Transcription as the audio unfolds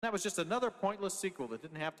That was just another pointless sequel that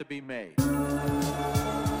didn't have to be made.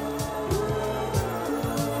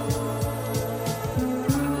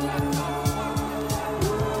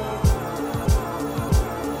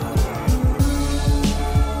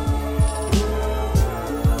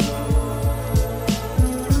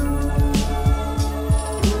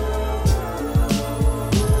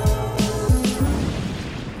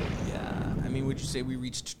 Would you say we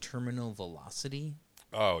reached terminal velocity?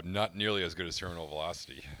 Oh, not nearly as good as Terminal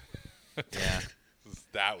Velocity. Yeah.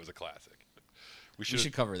 That was a classic. We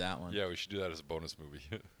should cover that one. Yeah, we should do that as a bonus movie.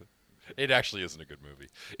 It actually isn't a good movie.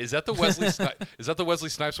 Is that the Wesley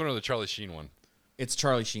Snipes one or the Charlie Sheen one? It's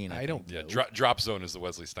Charlie Sheen. I don't know. Yeah, Drop Zone is the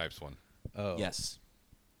Wesley Snipes one. Oh. Yes.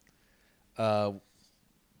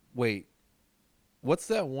 Wait. What's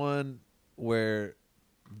that one where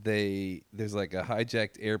there's like a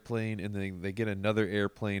hijacked airplane and then they get another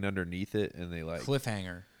airplane underneath it and they like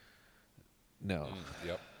Cliffhanger. No.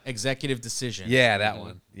 Yep. Executive Decision. Yeah, that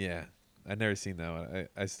one. Yeah. I've never seen that one.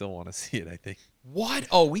 I still want to see it, I think. What?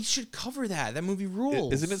 Oh, we should cover that. That movie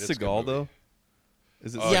rules. Isn't it It's a good Seagal movie. though?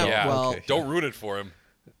 Is it Oh, Yeah, yeah. well- Okay. Don't ruin it for him.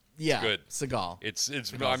 Yeah. good. Seagal. It's.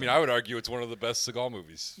 I mean, I would argue it's one of the best Seagal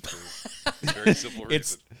movies. For a very simple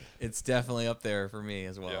reason. It's definitely up there for me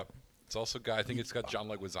as well. Yeah. It's also got. I think it's got John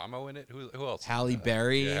Leguizamo in it. Who else? Halle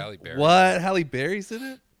Berry. Yeah, Halle Berry. What? Halle Berry's in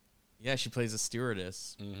it? Yeah, she plays a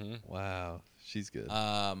stewardess. Mm-hmm. Wow. She's good.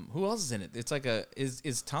 Who else is in it? It's like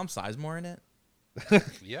is Tom Sizemore in it?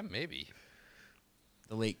 Yeah, maybe.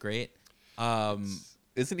 The late great.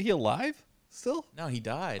 Isn't he alive still? No, he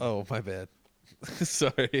died. Oh, my bad.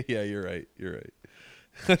 Sorry. Yeah, you're right. You're right.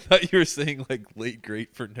 I thought you were saying like late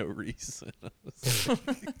great for no reason.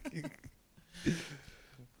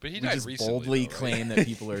 But he we died just recently. boldly though, right? claim that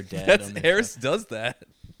people are dead. That's on this Harris show. does that.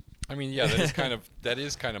 I mean, yeah, that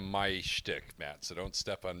is kind of my shtick, Matt. So don't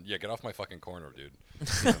step on. Yeah, get off my fucking corner, dude.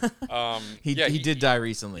 He did die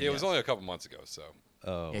recently. It was yes. only a couple months ago. So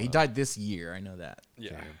Oh. Yeah, he died this year. I know that.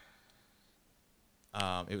 yeah,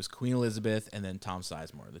 It was Queen Elizabeth and then Tom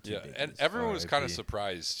Sizemore, the two yeah, biggies. and everyone was kind of R.I.P.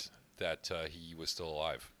 surprised that he was still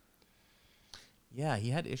alive. Yeah, he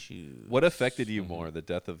had issues. What affected you more, the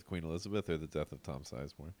death of Queen Elizabeth or the death of Tom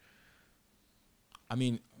Sizemore? I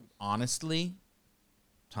mean, honestly,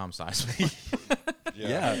 Tom Sizemore.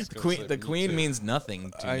 Yeah, I was gonna Queen, say, the me Queen too. means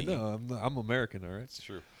nothing to I me. know. I'm American, all right? It's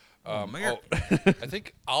true. American. I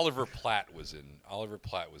think Oliver Platt was an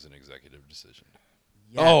executive decision.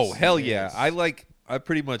 Yes, Oh, hell he yeah. is. I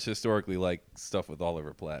pretty much historically like stuff with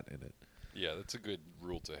Oliver Platt in it. Yeah, that's a good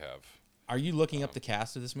rule to have. Are you looking up the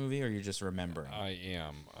cast of this movie, or you're just remembering? I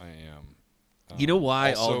am. You know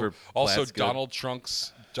why also, Oliver also Platt's good? Donald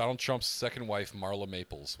Trump's second wife, Marla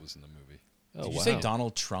Maples, was in the movie. Oh, Did you wow. say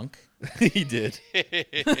Donald Trump? He did.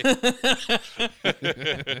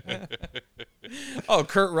 Oh,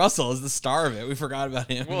 Kurt Russell is the star of it. We forgot about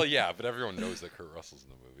him. Well, yeah, but everyone knows that Kurt Russell's in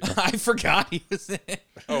the movie. I forgot he was in it.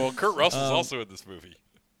 Oh, well, Kurt Russell's also in this movie.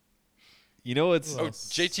 You know what's Oh,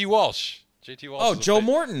 J.T. Walsh. J.T. Walsh. Oh, is a Joe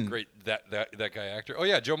Morton. Great, that guy actor. Oh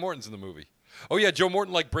yeah, Joe Morton's in the movie. Oh yeah, Joe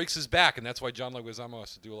Morton like breaks his back, and that's why John Leguizamo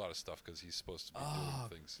has to do a lot of stuff because he's supposed to be doing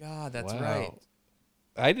things. God, that's Wow. right.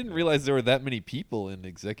 I didn't realize there were that many people in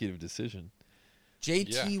Executive Decision.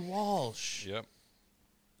 J.T. Walsh. Yep.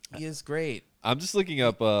 He is great. I'm just looking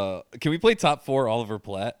up can we play top 4 Oliver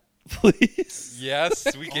Platt, please?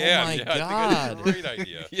 Yes, we can. my yeah, I God. think that's a great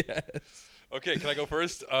idea. Yes. Okay, can I go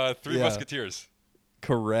first? Three Yeah. Musketeers.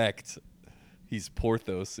 Correct. He's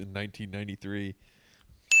Porthos in 1993.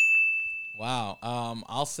 Wow.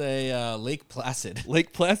 I'll say Lake Placid.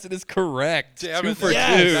 Lake Placid is correct. Damn 2 it! for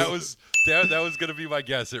That 2. that was gonna be my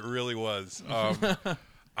guess. It really was.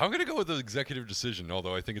 I'm gonna go with the executive decision,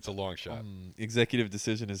 although I think it's a long shot. Executive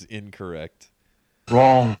Decision is incorrect.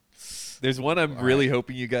 Wrong. There's one I'm really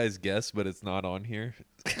hoping you guys guess, but it's not on here.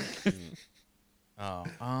 Oh.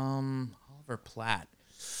 Oliver Platt.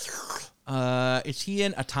 Is he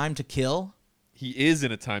in A Time to Kill? He is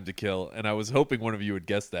in A Time to Kill, and I was hoping one of you would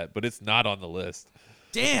guess that, but it's not on the list.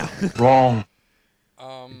 Damn. Wrong.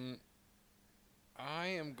 I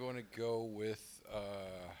am going to go with.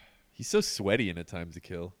 He's so sweaty in A Time to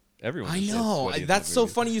Kill. Everyone. I is so know. sweaty in That's that so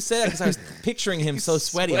movie. funny you say that because I was picturing him so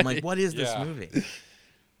sweaty. I'm like, what is this Yeah. movie?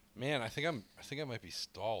 Man, I think I might be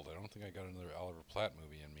stalled. I don't think I got another Oliver Platt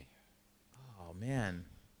movie in me. Oh, man.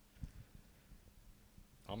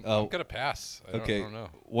 I'm Oh. gonna pass. I Okay. don't know.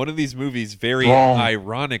 One of these movies, very Wrong.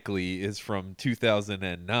 ironically, is from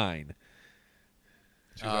 2009.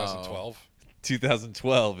 2012.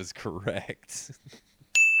 2012 is correct.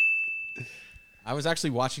 I was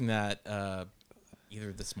actually watching that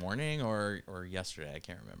either this morning or yesterday. I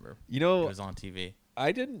can't remember. You It know, was on TV.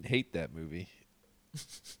 I didn't hate that movie.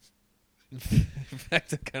 In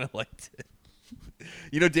fact, I kind of liked it.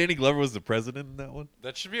 You know, Danny Glover was the president in that one.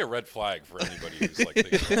 That should be a red flag for anybody who's like,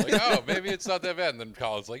 thinking, like, oh, maybe it's not that bad. And then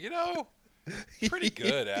Colin's like, pretty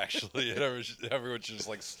good actually. And everyone should just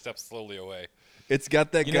like step slowly away. It's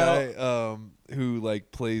got that guy who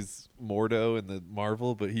like plays Mordo in the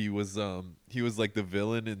Marvel, but he was like the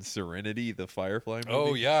villain in Serenity, the Firefly movie.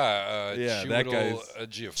 Oh yeah, that guy's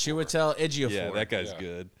Chiwetel Ejiofor. Yeah, that guy's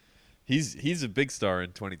good. He's a big star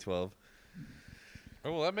in 2012.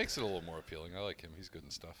 Oh well, that makes it a little more appealing. I like him. He's good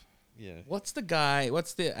and stuff. Yeah. What's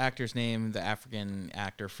the actor's name? The African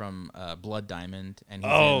actor from Blood Diamond, and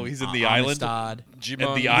he's in The Island.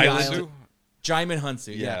 Jimon The Island. Jaimin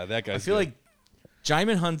Hunsu. Yeah, that guy's. I feel like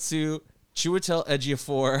Jaimin Hunsu, Chiwetel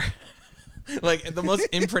Ejiofor, like the most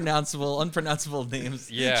unpronounceable names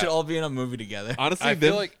should all be in a movie together.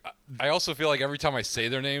 Honestly, I also feel like every time I say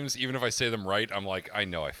their names, even if I say them right, I'm like, I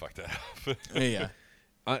know I fucked that up. Yeah.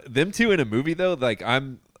 Them two in a movie though, like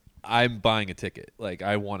I'm buying a ticket. Like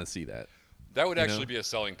I want to see that. That would actually be a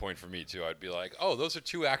selling point for me too. I'd be like, oh, those are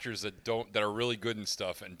two actors that are really good and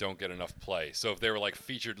stuff and don't get enough play. So if they were like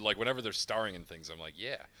featured, like whenever they're starring in things, I'm like,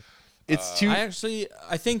 yeah. It's too. I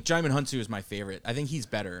think Jaimin Hunsu is my favorite. I think he's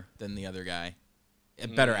better than the other guy. A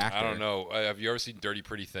better actor. I don't know. Have you ever seen Dirty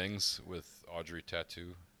Pretty Things with Audrey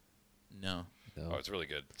Tautou? No. Oh, it's really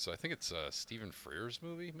good. So I think it's Stephen Frears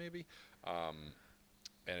movie, maybe.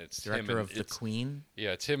 And it's director of The Queen.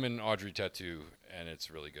 Yeah, it's him and Audrey Tautou, and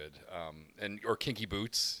it's really good. Or Kinky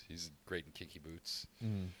Boots. He's great in Kinky Boots.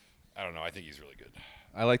 I don't know. I think he's really good.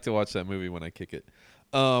 I like to watch that movie when I kick it.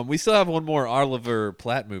 We still have one more Oliver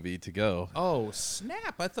Platt movie to go. Oh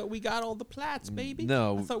snap! I thought we got all the Platts, baby.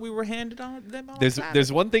 No, I thought we were handed on them all.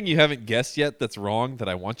 There's one thing you haven't guessed yet that's wrong that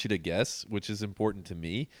I want you to guess, which is important to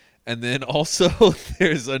me. And then also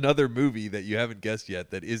there's another movie that you haven't guessed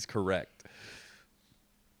yet that is correct.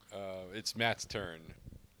 It's Matt's turn.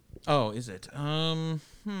 Oh, is it?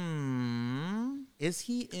 Is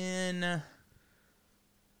he in?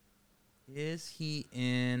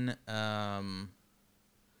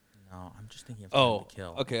 No, I'm just thinking of Time to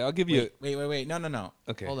Kill. Okay, I'll give you. Wait. No.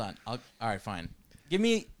 Okay, hold on. All right, fine. Give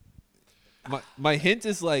me. My hint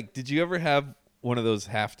is like, did you ever have one of those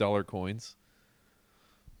 $50 coins?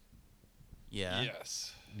 Yeah.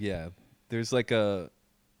 Yes. Yeah. There's a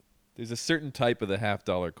certain type of the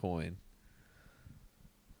 $50 coin.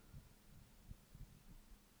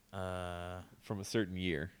 From a certain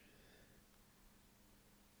year.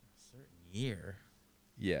 Year.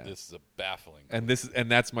 Yeah. This is a baffling. And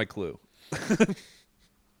that's my clue.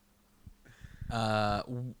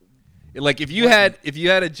 Like if you had a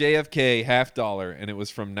JFK $50 and it was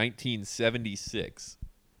from 1976,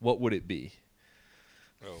 what would it be?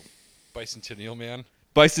 Oh, Bicentennial Man.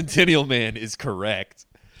 Bicentennial Man is correct.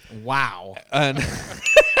 Wow. And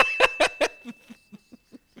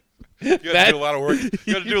you got to do a lot of work.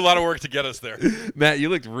 You got to do a lot of work to get us there. Matt, you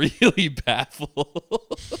looked really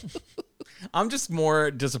baffled. I'm just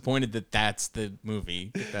more disappointed that that's the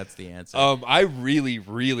movie. That's the answer. I really,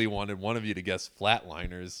 really wanted one of you to guess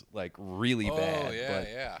Flatliners, like really bad. Oh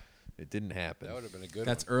yeah. It didn't happen. That would have been a good.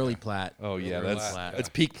 That's one. early Platt. Oh yeah, Early that's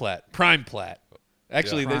Platt. peak Platt, prime Platt.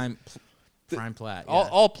 Actually, Prime Platt. Yeah.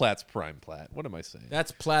 all Platt's prime Platt. What am I saying?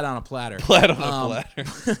 That's Platt on a platter. Platt on a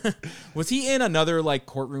platter. Was he in another like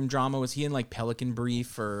courtroom drama? Was he in like Pelican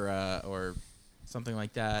Brief or something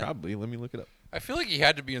like that? Probably. Let me look it up. I feel like he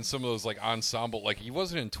had to be in some of those like ensemble. Like he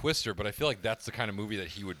wasn't in Twister, but I feel like that's the kind of movie that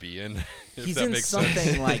he would be in. If He's that in makes something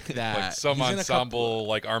sense. like that. Like some He's in a ensemble,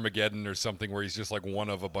 like Armageddon or something, where he's just like one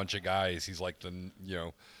of a bunch of guys. He's like the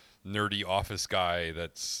nerdy office guy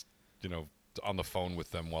that's on the phone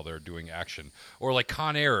with them while they're doing action, or like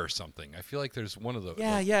Con Air or something. I feel like there's one of those.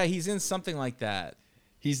 Yeah, he's in something like that.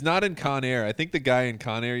 He's not in Con Air. I think the guy in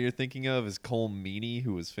Con Air you're thinking of is Colm Meaney,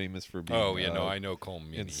 who was famous for being. Oh yeah, no, I know Colm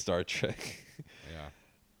Meaney in Star Trek.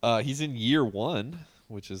 Yeah. He's in Year One,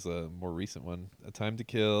 which is a more recent one. A Time to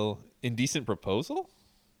Kill, Indecent Proposal.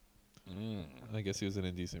 I guess he was in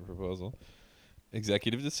Indecent Proposal.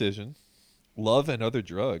 Executive Decision, Love and Other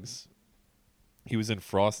Drugs. He was in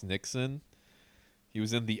Frost Nixon. He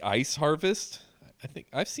was in The Ice Harvest. I think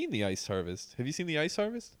I've seen The Ice Harvest. Have you seen The Ice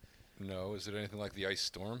Harvest? No, is it anything like The Ice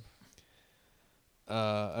Storm?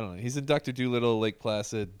 I don't know. He's in Dr. Dolittle, Lake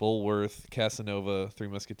Placid, Bulworth, Casanova, Three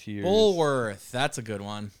Musketeers. Bulworth, that's a good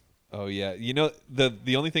one. Oh yeah,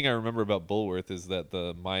 the only thing I remember about Bulworth is that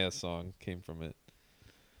the Maya song came from it.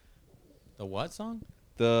 The what song?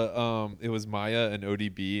 It was Maya and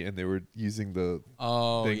ODB, and they were using the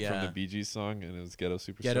thing from the Bee Gees song, and it was Ghetto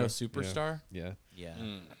Superstar. Ghetto Superstar. Yeah. Yeah.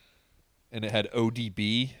 And it had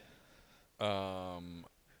ODB.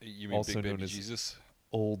 You mean Also Big known Baby as- Jesus?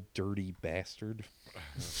 Old dirty bastard.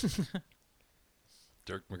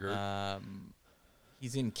 Dirk McGurk?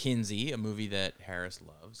 He's in Kinsey, a movie that Harris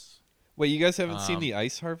loves. Wait, you guys haven't seen The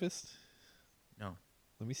Ice Harvest? No.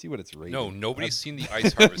 Let me see what it's rated. No, nobody's seen The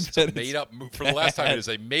Ice Harvest. It's bet a made-up movie. For the last time, it is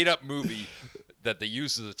a made-up movie that they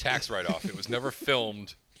used as a tax write-off. It was never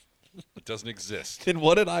filmed. It doesn't exist. Then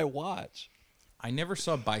what did I watch? I never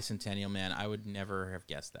saw Bicentennial Man. I would never have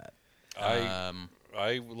guessed that.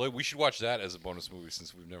 We should watch that as a bonus movie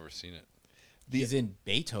since we've never seen it. He's in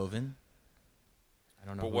Beethoven. I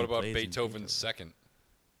don't know. But who what he about plays in Beethoven's second?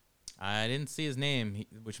 I didn't see his name,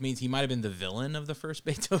 which means he might have been the villain of the first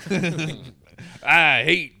Beethoven movie. I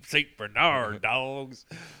hate St. Bernard dogs.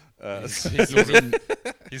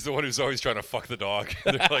 He's the one who's always trying to fuck the dog.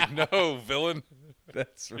 They're like, no, villain.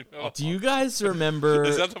 That's right. Do you guys remember?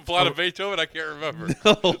 Is that the plot of Beethoven? I can't remember.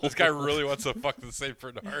 No. This guy really wants to fuck the St.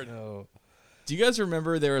 Bernard. No. Do you guys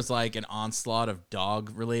remember there was like an onslaught of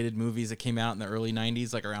dog-related movies that came out in the early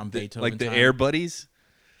 '90s, like around Beethoven Like the time? Air Buddies?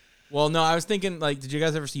 Well, no, I was thinking like, did you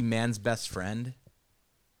guys ever see Man's Best Friend?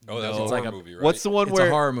 Oh, that's No. a It's horror like a- movie, right? What's the one It's where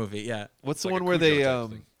a horror movie, yeah. What's the like one a where Cujo they type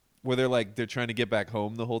thing. where they're trying to get back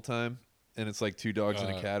home the whole time, and it's like two dogs and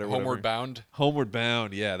a cat or whatever. Homeward Bound? Homeward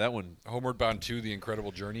Bound, yeah, that one Homeward Bound 2, The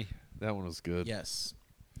Incredible Journey. that one was good. Yes.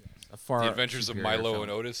 A far The Adventures of superior Milo film.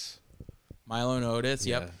 and Otis. Milo and Otis,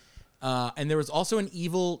 Yeah. yep. And there was also an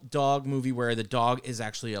evil dog movie where the dog is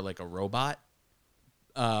actually like a robot.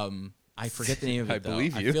 I forget the name of it. I though.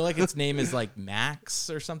 believe you. I feel like its name is like Max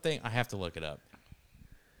or something. I have to look it up.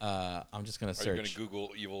 I'm just gonna Are you going search to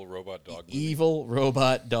Google evil robot dog movie? evil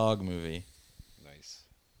robot dog movie Nice.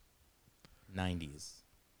 90s.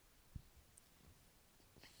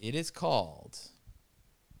 It is called.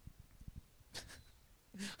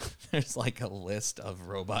 There's like a list of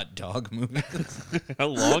robot dog movies. How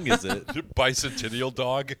long is it? Bicentennial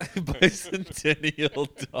Dog. Bicentennial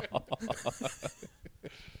dog.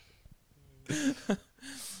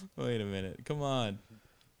 Wait a minute. Come on.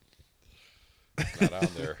 Not on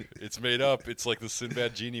there. It's made up. It's like the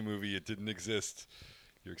Sinbad Genie movie. It didn't exist.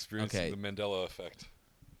 You're experiencing Okay. the Mandela effect.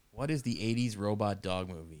 What is the 80s robot dog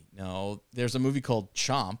movie? No, there's a movie called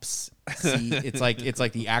Chomps. It's like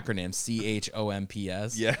the acronym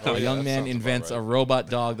CHOMPS. Yeah. A Oh, yeah, young that man sounds about invents right. a robot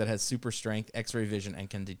dog that has super strength, X-ray vision, and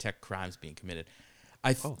can detect crimes being committed.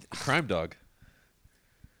 Crime Dog.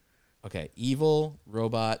 Okay, evil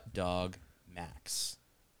robot dog Max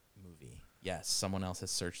movie. Yes, someone else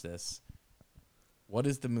has searched this. What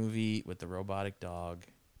is the movie with the robotic dog?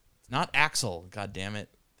 It's not Axel. God damn it.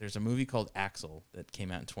 There's a movie called Axel that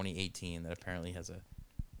came out in 2018 that apparently has a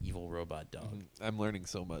evil robot dog. I'm learning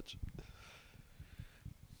so much.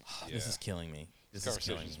 This is killing me. This This is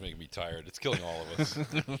killing conversation's me. making me tired. It's killing all of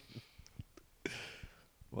us.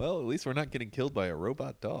 Well, at least we're not getting killed by a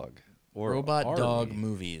robot dog. Or Robot are dog we?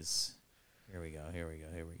 movies. Here we go.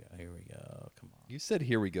 Come on. You said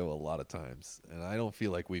 "here we go" a lot of times, and I don't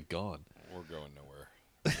feel like we've gone. We're going nowhere.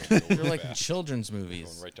 We're going They're nowhere like fast. children's Going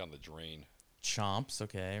movies. right down the drain. Chomps,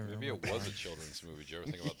 okay. Maybe it was a children's movie. Did you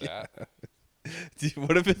ever think about that?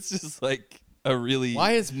 What if it's just like a really?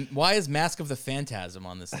 Why is Mask of the Phantasm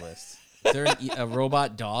on this list? Is there a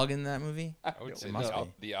robot dog in that movie? I would say must be.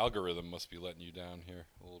 the algorithm must be letting you down here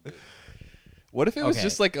a little bit. What if it was Okay.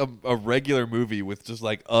 just like a regular movie with just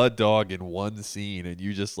like a dog in one scene, and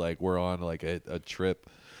you just like were on like a trip?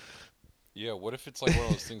 Yeah, what if it's like one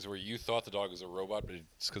of those things where you thought the dog was a robot, but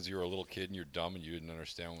it's because you were a little kid and you're dumb and you didn't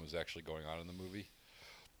understand what was actually going on in the movie?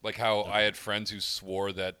 Like how I had friends who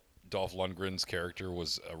swore that Dolph Lundgren's character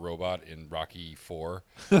was a robot in Rocky IV.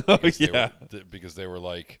 Because they were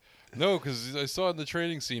like, no, because I saw it in the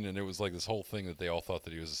training scene, and it was like this whole thing that they all thought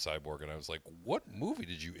that he was a cyborg. And I was like, what movie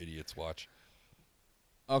did you idiots watch?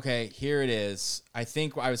 Okay, here it is. I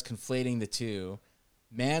think I was conflating the two.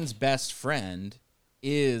 Man's Best Friend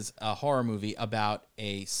is a horror movie about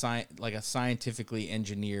a scientifically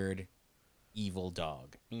engineered evil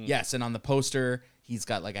dog. Yes, and on the poster he's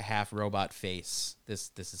got like a half robot face.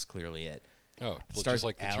 This is clearly it. Oh, well, Stars just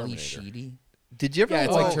like the Ali Terminator. Sheedy. Did you ever? Yeah,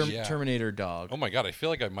 it's watch- like yeah. Terminator dog. Oh my god, I feel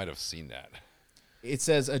like I might have seen that. It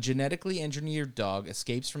says a genetically engineered dog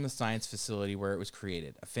escapes from the science facility where it was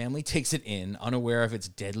created. A family takes it in, unaware of its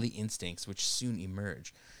deadly instincts, which soon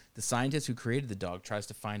emerge. The scientist who created the dog tries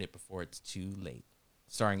to find it before it's too late.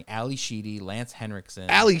 Starring Ali Sheedy, Lance Henriksen.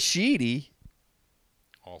 Ali Sheedy.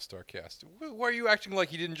 All-star cast. Why are you acting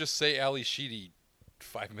like you didn't just say Ali Sheedy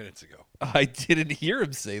 5 minutes ago? I didn't hear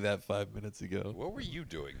him say that 5 minutes ago. What were you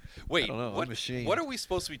doing? Wait, don't know. what, I'm ashamed. what are we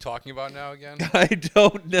supposed to be talking about now again? I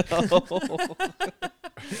don't know.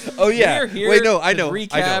 Oh yeah. We're here Wait, no, I to know. I know.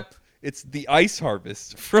 recap- It's the Ice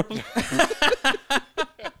Harvest from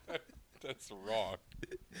That's wrong.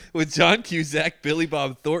 with John Cusack, Billy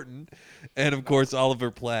Bob Thornton, and of course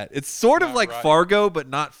Oliver Platt. It's sort of Not like right. Fargo, but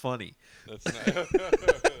not funny. That's not,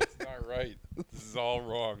 that's not right. This is all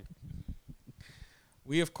wrong.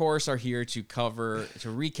 We, of course, are here to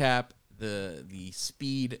recap the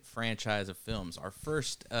Speed franchise of films. Our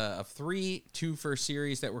first of two first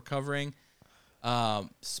series that we're covering.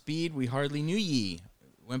 Speed, We Hardly Knew Ye.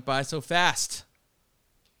 Went by so fast.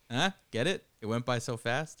 Huh? Get it? It went by so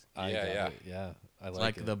fast? I Yeah, got yeah. it. Yeah. I It's like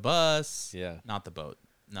like it. the bus. Yeah. Not the boat.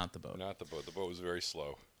 Not the boat. Not the boat. The boat was very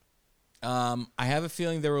slow. I have a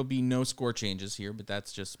feeling there will be no score changes here, but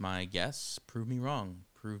that's just my guess. Prove me wrong.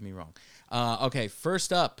 Prove me wrong. Okay,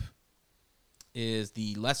 first up is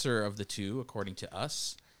the lesser of the two, according to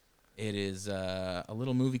us. It is a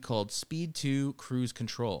little movie called Speed 2 Cruise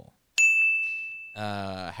Control.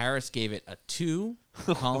 Harris gave it a 2.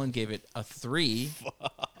 Colin gave it a 3.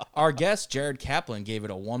 Our guest, Jared Kaplan, gave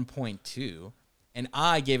it a 1.2. And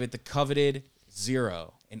I gave it the coveted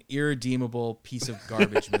 0, an irredeemable piece of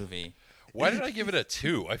garbage movie. Why did I give it a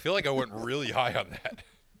 2? I feel like I went really high on that.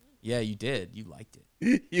 Yeah, you did. You liked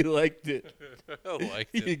it. You liked it. I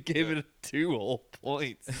liked You it. gave it 2 whole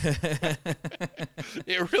points.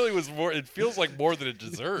 It really was more. It feels like more than it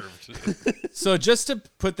deserved. So just to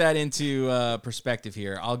put that into perspective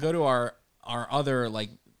here, I'll go to our other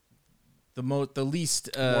the least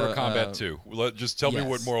Mortal Kombat 2. Just tell me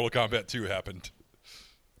what yes. Mortal Kombat 2 happened.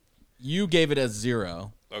 You gave it a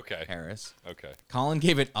 0, Okay. Harris. Okay. Colin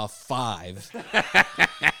gave it a 5.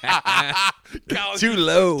 Too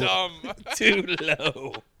low. Dumb. Too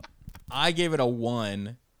low. I gave it a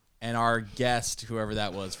 1, and our guest, whoever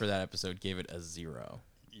that was for that episode, gave it a 0.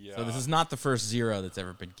 Yeah. So this is not the first 0 that's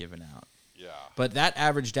ever been given out. Yeah. But that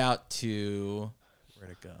averaged out to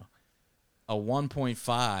where'd it go? A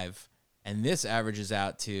 1.5, and this averages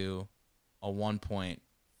out to a 1.55.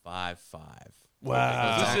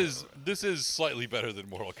 Wow. This is slightly better than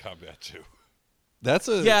Mortal Kombat 2. That's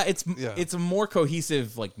a Yeah, it's a more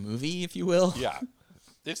cohesive movie, if you will. Yeah.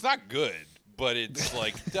 It's not good, but it's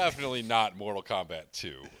definitely not Mortal Kombat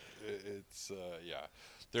 2. It's yeah.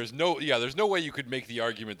 There's no way you could make the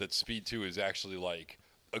argument that Speed 2 is actually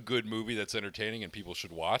a good movie that's entertaining and people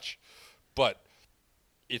should watch. But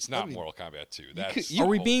it's not Mortal Kombat 2. That's Are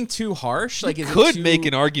we being too harsh? Is could it too, make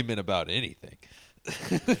an argument about anything.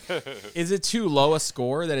 Is it too low a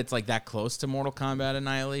score that it's that close to Mortal Kombat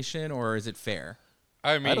Annihilation, or is it fair?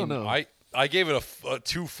 I mean, don't know. I gave it a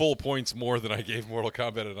 2 full points more than I gave Mortal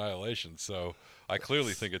Kombat Annihilation, so I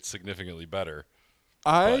clearly think it's significantly better.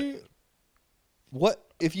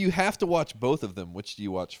 What if you have to watch both of them? Which do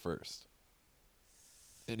you watch first?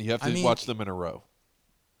 And you have to watch them in a row.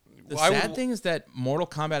 The I sad would- thing is that Mortal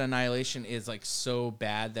Kombat Annihilation is so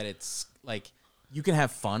bad that it's you can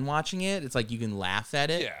have fun watching it. It's you can laugh at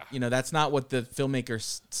it. Yeah. That's not what the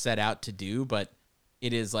filmmakers set out to do, but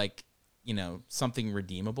it is something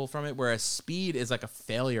redeemable from it. Whereas Speed is a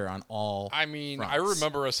failure on all. I mean, fronts. I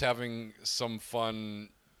remember us having some fun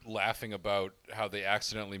laughing about how they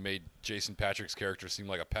accidentally made Jason Patrick's character seem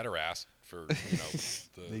like a pederast for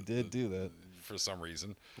They did do that. for some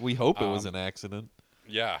reason. We hope it was an accident.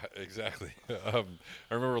 Yeah, exactly. I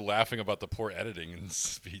remember laughing about the poor editing in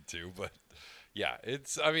Speed 2, but yeah,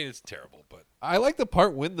 it's terrible, but I like the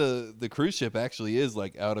part when the cruise ship actually is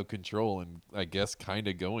out of control and I guess kind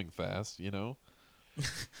of going fast,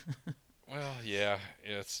 well, yeah,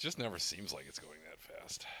 it's just never seems like it's going that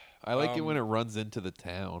fast. I like it when it runs into the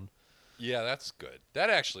town. Yeah, that's good. That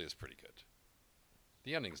actually is pretty good.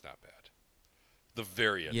 The ending's not bad. The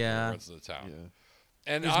very end when Yeah. it runs into the town. Yeah.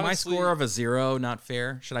 And Is honestly, my score of a 0 not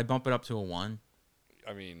fair? Should I bump it up to a 1?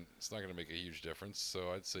 I mean, it's not going to make a huge difference,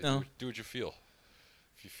 so I'd say No. do what you feel.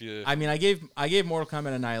 If you feel, I mean, I gave Mortal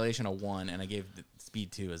Kombat Annihilation a 1, and I gave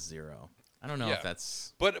Speed 2 a 0. I don't know Yeah. if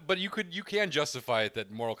that's. but you can justify it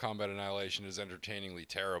that Mortal Kombat Annihilation is entertainingly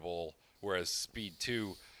terrible, whereas Speed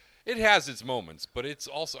 2, it has its moments, but I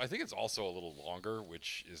think it's also a little longer,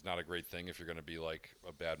 which is not a great thing if you're going to be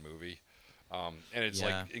a bad movie. And it's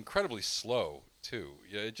Yeah. incredibly slow too.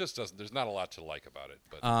 Yeah, it just doesn't. There's not a lot to like about it.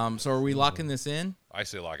 But So are we locking this in, I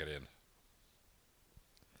say lock it in.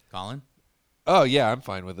 Colin? Oh yeah, I'm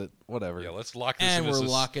fine with it. Whatever. Yeah, let's lock this And in. we're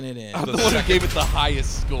locking it in. I'm the one who gave it the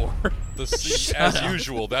highest score. As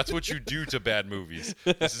usual, that's what you do to bad movies.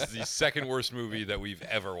 This is the second worst movie that we've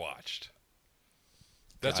ever watched.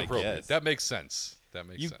 That's I appropriate. guess. That makes sense. That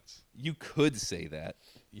makes sense. You could say that.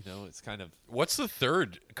 It's kind of What's the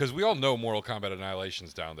third? Because we all know Mortal Kombat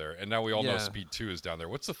Annihilation's down there, and now we all know Yeah. Speed 2 is down there.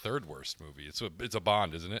 What's the third worst movie? It's a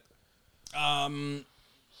Bond, isn't it?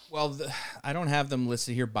 Well, I don't have them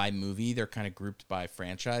listed here by movie. They're kind of grouped by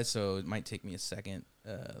franchise, so it might take me a second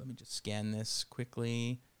Let me just scan this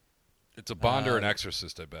quickly. It's a Bond or an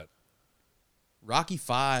Exorcist, I bet. Rocky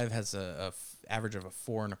 5 has a average of a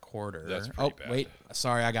 4.25. That's pretty bad. Wait,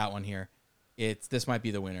 sorry, I got one here. This might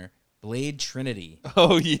be the winner. Blade Trinity,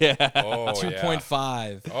 Oh yeah. Oh,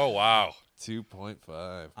 2.5. Yeah. Oh, wow. 2.5.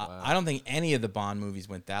 Wow. I don't think any of the Bond movies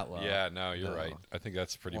went that low. Yeah, no, you're No. right. I think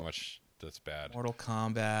that's pretty much that's bad. Mortal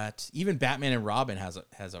Kombat, even Batman and Robin has a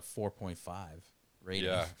 4.5 rating.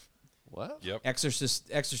 Yeah. What? Yep.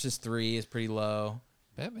 Exorcist 3 is pretty low.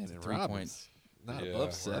 Batman and 3 Robin's not Yeah.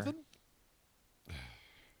 above 7.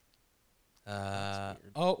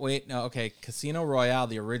 Oh wait, no, okay. Casino Royale,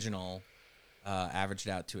 the original, averaged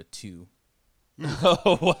out to a 2.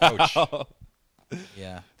 Oh wow. Ouch.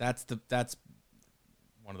 Yeah, that's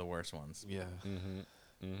one of the worst ones. Yeah.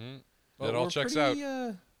 But It all we're checks pretty,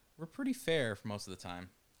 out. We're pretty fair for most of the time.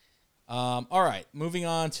 All right, moving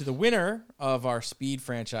on to the winner of our Speed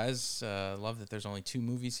franchise. Love that there's only 2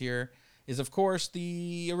 movies here. Is of course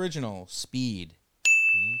the original Speed.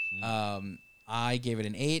 I gave it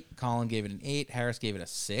an 8. Colin gave it an 8. Harris gave it a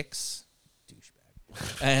 6.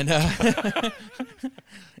 Douchebag. And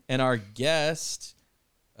and our guest,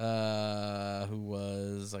 who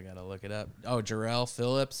was, I gotta look it up. Oh, Jarrell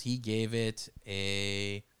Phillips. He gave it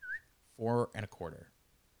a 4.25.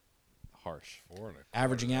 Harsh. 4.25.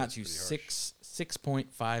 Averaging out That's to pretty harsh.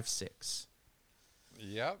 6.56.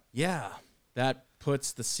 Yep. Yeah, that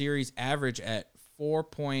puts the series average at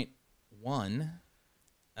 4.1.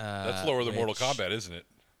 That's lower than Mortal which Kombat, isn't it?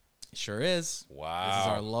 Sure is. Wow. This is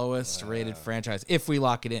our lowest rated franchise if we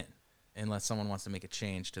lock it in, unless someone wants to make a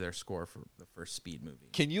change to their score for the first Speed movie.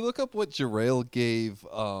 Can you look up what Jarrell gave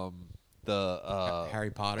the Harry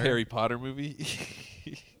Potter. Harry Potter movie?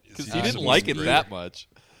 Because he he didn't supposed like to it be? that much.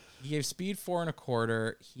 He gave Speed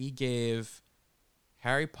 4.25. He gave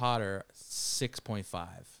Harry Potter 6.5.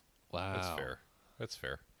 Wow. That's fair. That's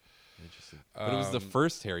fair. Interesting. But it was the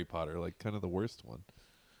first Harry Potter, like kind of the worst one.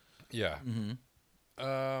 Yeah.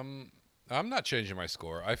 I'm not changing my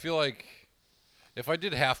score. I feel like if I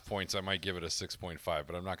did half points, I might give it a 6.5,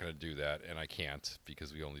 but I'm not going to do that, and I can't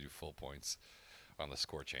because we only do full points on the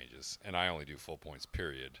score changes, and I only do full points,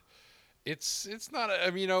 period. It's not, I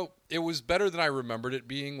mean, it was better than I remembered it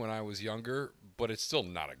being when I was younger, but it's still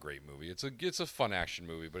not a great movie. It's a fun action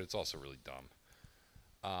movie, but it's also really dumb.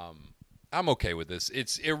 I'm okay with this.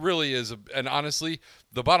 It really is, and honestly,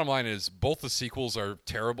 the bottom line is both the sequels are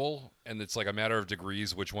terrible, and it's like a matter of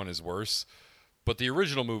degrees which one is worse. But the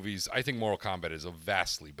original movies, I think Mortal Kombat is a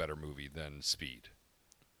vastly better movie than Speed.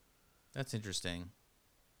 That's interesting,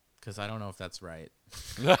 because I don't know if that's right.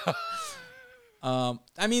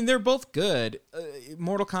 I mean, they're both good.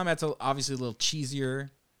 Mortal Kombat's obviously a little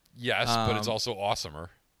cheesier. Yes, but it's also awesomer.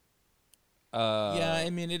 Yeah, I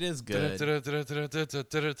mean, it is good.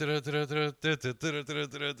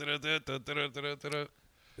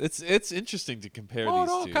 It's interesting to compare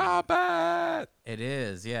Mortal these two. Kombat. It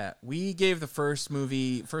is, yeah. We gave the first Mortal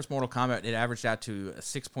Kombat, it averaged out to a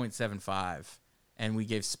 6.75, and we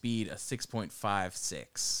gave Speed a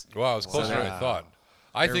 6.56. Wow, it's closer than I thought.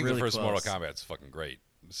 I They're think really the first Mortal close. Kombat's fucking great.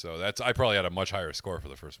 So I probably had a much higher score for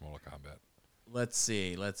the first Mortal Kombat. Let's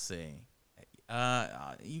see.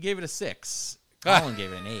 You gave it a 6. Colin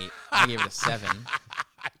gave it an 8. I gave it a 7.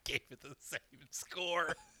 I gave it the same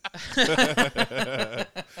score.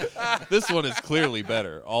 This one is clearly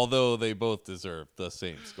better, although they both deserve the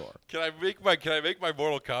same score. Can I make my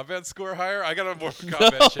Mortal Kombat score higher? I got a Mortal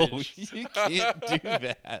Kombat No, change. you can't do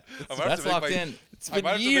that. I might have That's to make locked in. It's I been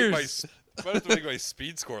might have to make years. I might have to make my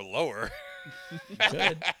speed score lower.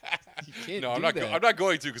 Good. You can't No, do I'm not. that. I'm not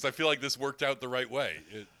going to because I feel like this worked out the right way.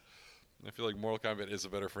 I feel like Mortal Kombat is a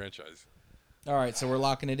better franchise. All right, so we're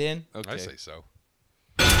locking it in. Okay. I say so.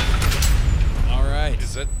 All right.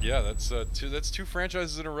 Is that? Yeah, that's two. That's 2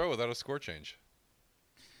 franchises in a row without a score change.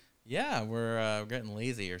 Yeah, we're getting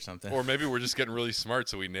lazy or something. Or maybe we're just getting really smart,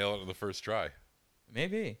 so we nail it on the first try.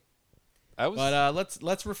 Maybe. I was But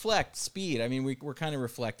let's reflect. Speed. I mean, we're kind of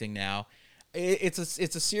reflecting now. It's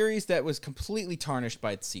a series that was completely tarnished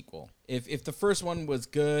by its sequel. If the first one was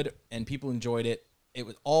good and people enjoyed it, it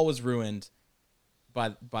was always ruined by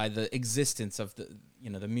the existence of the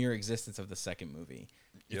mere existence of the second movie.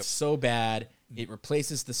 Yep. It's so bad. It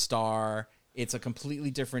replaces the star. It's a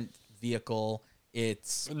completely different vehicle.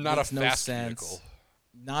 It's Not makes a no fast sense. vehicle.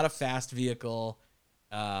 Not a fast vehicle.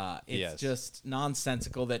 It's Yes. just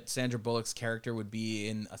nonsensical that Sandra Bullock's character would be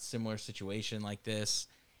in a similar situation like this.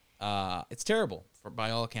 It's terrible.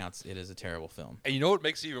 By all accounts, it is a terrible film. And you know what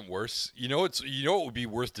makes it even worse? You know what would be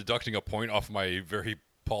worth deducting a point off my very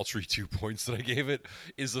paltry 2 points that I gave it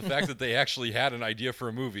is the fact that they actually had an idea for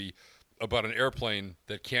a movie about an airplane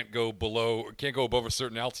that can't go above a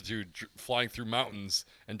certain altitude, flying through mountains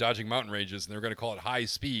and dodging mountain ranges, and they're going to call it High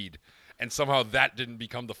Speed, and somehow that didn't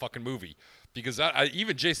become the fucking movie because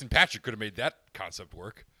even Jason Patric could have made that concept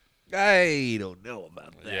work. I don't know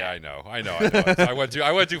about that. Yeah, I know. I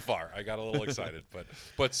went too far. I got a little excited, but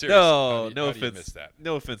seriously, No, how no do you offense. miss that?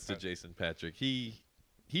 No offense to Jason Patric. He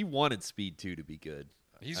wanted Speed 2 to be good.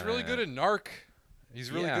 He's really good in Narc.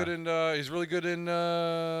 He's really good in. He's really good in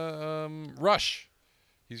Rush.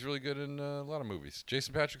 He's really good in a lot of movies.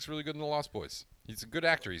 Jason Patric's really good in The Lost Boys. He's a good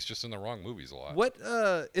actor. He's just in the wrong movies a lot. What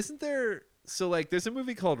isn't there? So like, there's a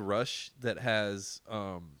movie called Rush that has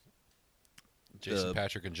Jason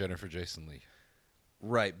Patric and Jennifer Jason Leigh.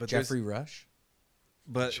 right, but Jeffrey Rush.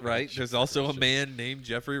 there's also a man named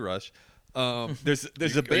Jeffrey Rush. There's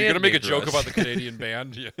a band. Are you gonna make a named joke Rush. about the Canadian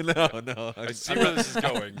band? Yeah. No. I see where this is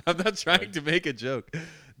going. I'm not trying to make a joke.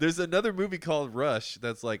 There's another movie called Rush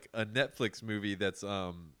that's like a Netflix movie that's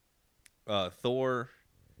Thor,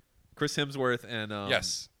 Chris Hemsworth, and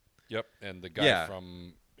Yes. Yep. And the guy Yeah.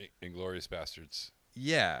 from Inglourious Bastards.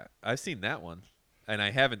 yeah, I've seen that one, and I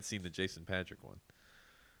haven't seen the Jason Patric one.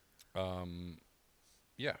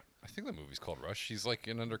 Yeah. I think the movie's called Rush. He's like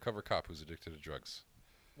an undercover cop who's addicted to drugs.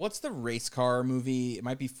 What's the race car movie? It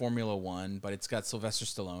might be Formula One, but it's got Sylvester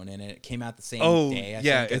Stallone in it. It came out the same day. I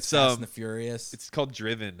think, as it's Fast and the Furious. It's called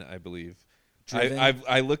Driven, I believe. Driven?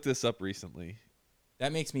 I looked this up recently.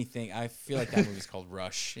 That makes me think. I feel like that movie's called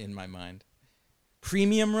Rush in my mind.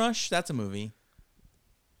 Premium Rush? That's a movie.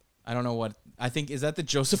 I don't know what. I think, is that the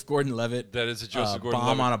Joseph Gordon-Levitt That is a Joseph bomb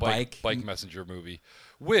Gordon-Levitt on a bike? bike messenger movie,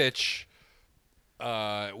 which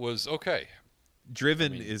was okay.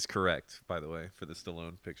 Driven is correct, by the way, for the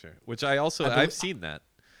Stallone picture, which I've seen that.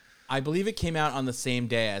 I believe it came out on the same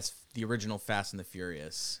day as the original Fast and the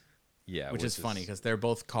Furious. Yeah, Which is funny because they're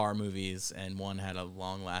both car movies, and one had a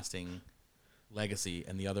long-lasting legacy,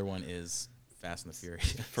 and the other one is Fast and the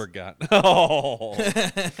Furious. forgotten. Oh,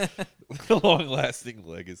 long-lasting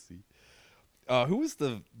legacy. Who was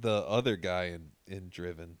the other guy in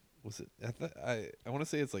Driven? Was it? I want to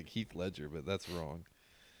say it's like Heath Ledger, but that's wrong.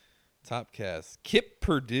 Top cast: Kip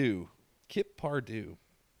Purdue. Kip Purdue.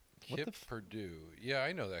 Yeah,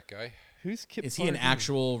 I know that guy. Who's Kip? Is he an Purdue?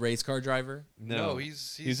 actual race car driver? No,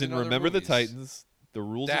 he's in in other Remember the movies. Titans, The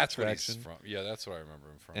Rules That's of what he's Traction, from. Yeah, that's what I remember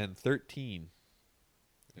him from. and 13.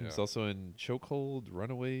 He was Yeah. also in Chokehold,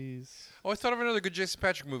 Runaways. Oh, I thought of another good Jason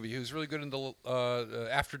Patric movie. He was really good in the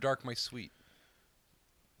After Dark, My Sweet.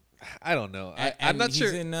 I don't know. I'm And not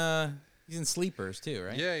sure. He's in Sleepers too,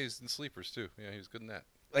 right? Yeah, he was in Sleepers too. Yeah, he was good in that.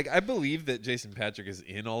 Like, I believe that Jason Patric is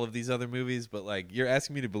in all of these other movies, but like, you're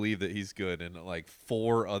asking me to believe that he's good in like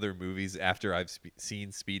 4 other movies after I've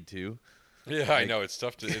seen Speed 2. Yeah, I know it's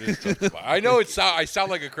tough to. It is tough to buy. I know I sound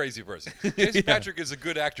like a crazy person. Jason Patric is a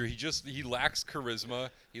good actor. He lacks charisma.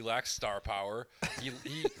 He lacks star power.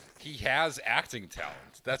 He has acting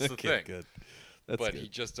talent. That's the thing. Good. That's But good. he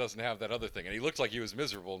just doesn't have that other thing. And he looked like he was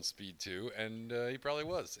miserable in Speed 2, and he probably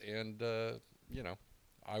was. And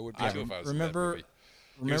I would be too if I was remember- in that movie.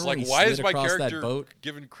 He was Remember when like, he "Why slid is my across that character boat?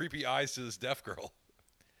 giving creepy eyes to this deaf girl?"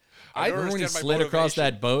 I don't remember when he understand my slid across motivation.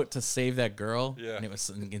 that boat to save that girl, Yeah. and it was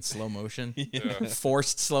in slow motion, Yeah.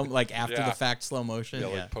 forced slow, like after Yeah. the fact slow motion. Yeah,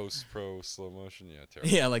 Yeah, like post-pro slow motion. Yeah, terrible.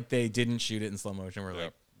 yeah, like they didn't shoot it in slow motion. We're Yeah.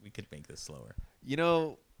 like, we could make this slower. You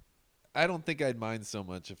know, I don't think I'd mind so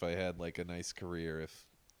much if I had like a nice career if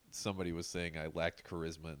somebody was saying I lacked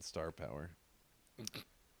charisma and star power.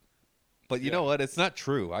 But you know what? It's not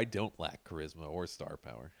true. I don't lack charisma or star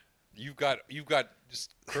power. You've got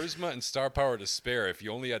just charisma and star power to spare. If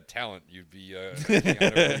you only had talent, you'd be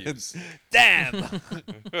Keanu Reeves. Damn!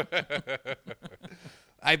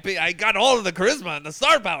 I got all of the charisma and the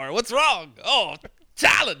star power. What's wrong? Oh,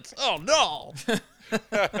 talent! Oh no!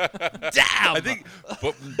 Damn! I think,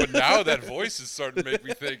 but now that voice is starting to make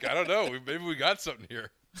me think. I don't know. Maybe we got something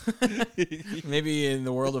here. Maybe in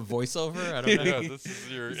the world of voiceover, I don't know. Yeah, this is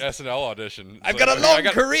your SNL audition. It's I've like, got a I long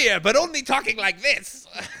career, but only talking like this.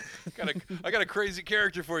 I got a crazy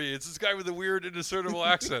character for you. It's this guy with a weird, indiscernible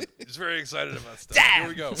accent. He's very excited about stuff. Damn! Here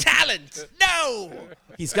we go. Talent! No!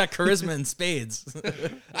 He's got charisma in spades.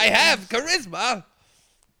 I have charisma.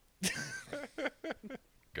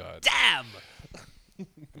 God. Damn!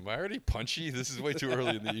 Am I already punchy? This is way too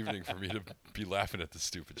early in the evening for me to be laughing at this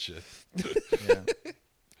stupid shit. Yeah.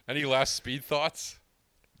 Any last speed thoughts?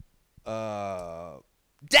 Damn!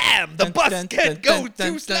 The Dun, bus dun, can't dun, go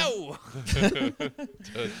dun, too slow. Dun,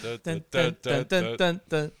 dun, dun, dun, dun,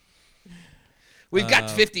 dun. We've got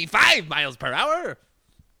 55 miles per hour.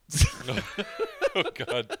 Oh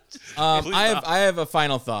God. I have a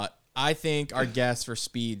final thought. I think our guest for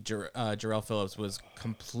Speed, Jarrell Phillips, was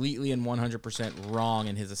completely and 100% wrong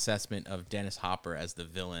in his assessment of Dennis Hopper as the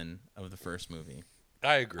villain of the first movie.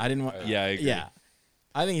 I agree. I didn't want. Yeah, I agree. Yeah,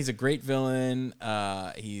 I think he's a great villain.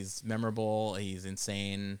 He's memorable. He's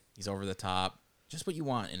insane. He's over the top. Just what you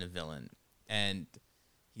want in a villain. And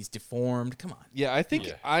he's deformed. Come on. Yeah, I think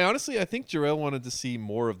Yeah. I think Jarrell wanted to see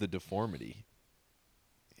more of the deformity.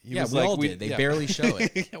 He Yeah, was we like, all did. They yeah. barely show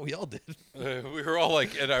it. Yeah, we all did. We were all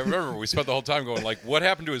like, and I remember we spent the whole time going like, what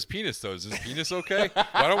happened to his penis though? Is his penis okay?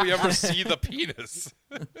 Why don't we ever see the penis?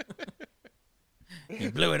 He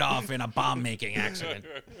blew it off in a bomb-making accident.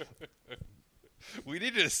 We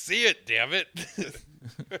need to see it, damn it.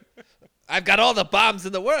 I've got all the bombs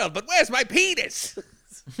in the world, but where's my penis?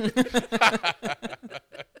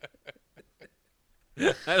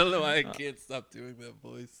 I don't know why I can't stop doing that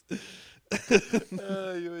voice.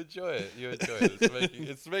 You enjoy it. You enjoy it.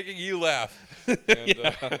 It's making you laugh. And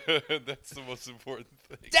that's the most important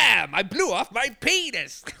thing. Damn, I blew off my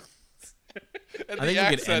penis. And I think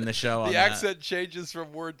we could end the show on The that. accent changes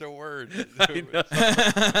from word to word.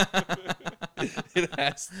 It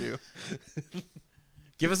has to.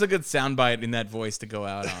 Give us a good soundbite in that voice to go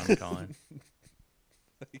out on, Colin.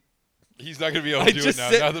 He's not going to be able to do it now.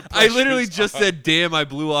 Now the I literally pressure's just on. said, "Damn, I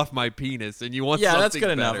blew off my penis," and you want Yeah, something that's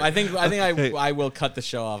good enough. better. I think I will cut the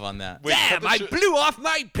show off on that. Wait, Damn, cut the I shit- blew off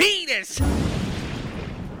my penis.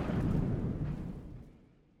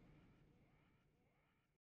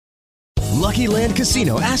 Lucky Land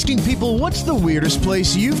Casino, asking people, what's the weirdest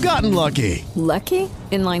place you've gotten lucky? Lucky?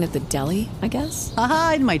 In line at the deli, I guess?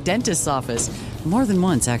 Aha, in my dentist's office. More than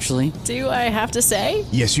once, actually. Do I have to say?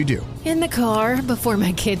 Yes, you do. In the car before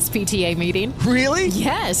my kids' PTA meeting. Really?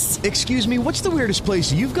 Yes. Excuse me, what's the weirdest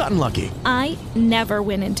place you've gotten lucky? I never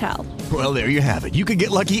win and tell. Well, there you have it. You can get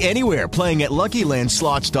lucky anywhere, playing at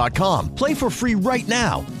LuckyLandSlots.com. Play for free right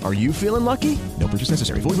now. Are you feeling lucky? No purchase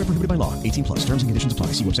necessary. Void where prohibited by law. 18+. Terms and conditions apply.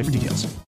 See website for details.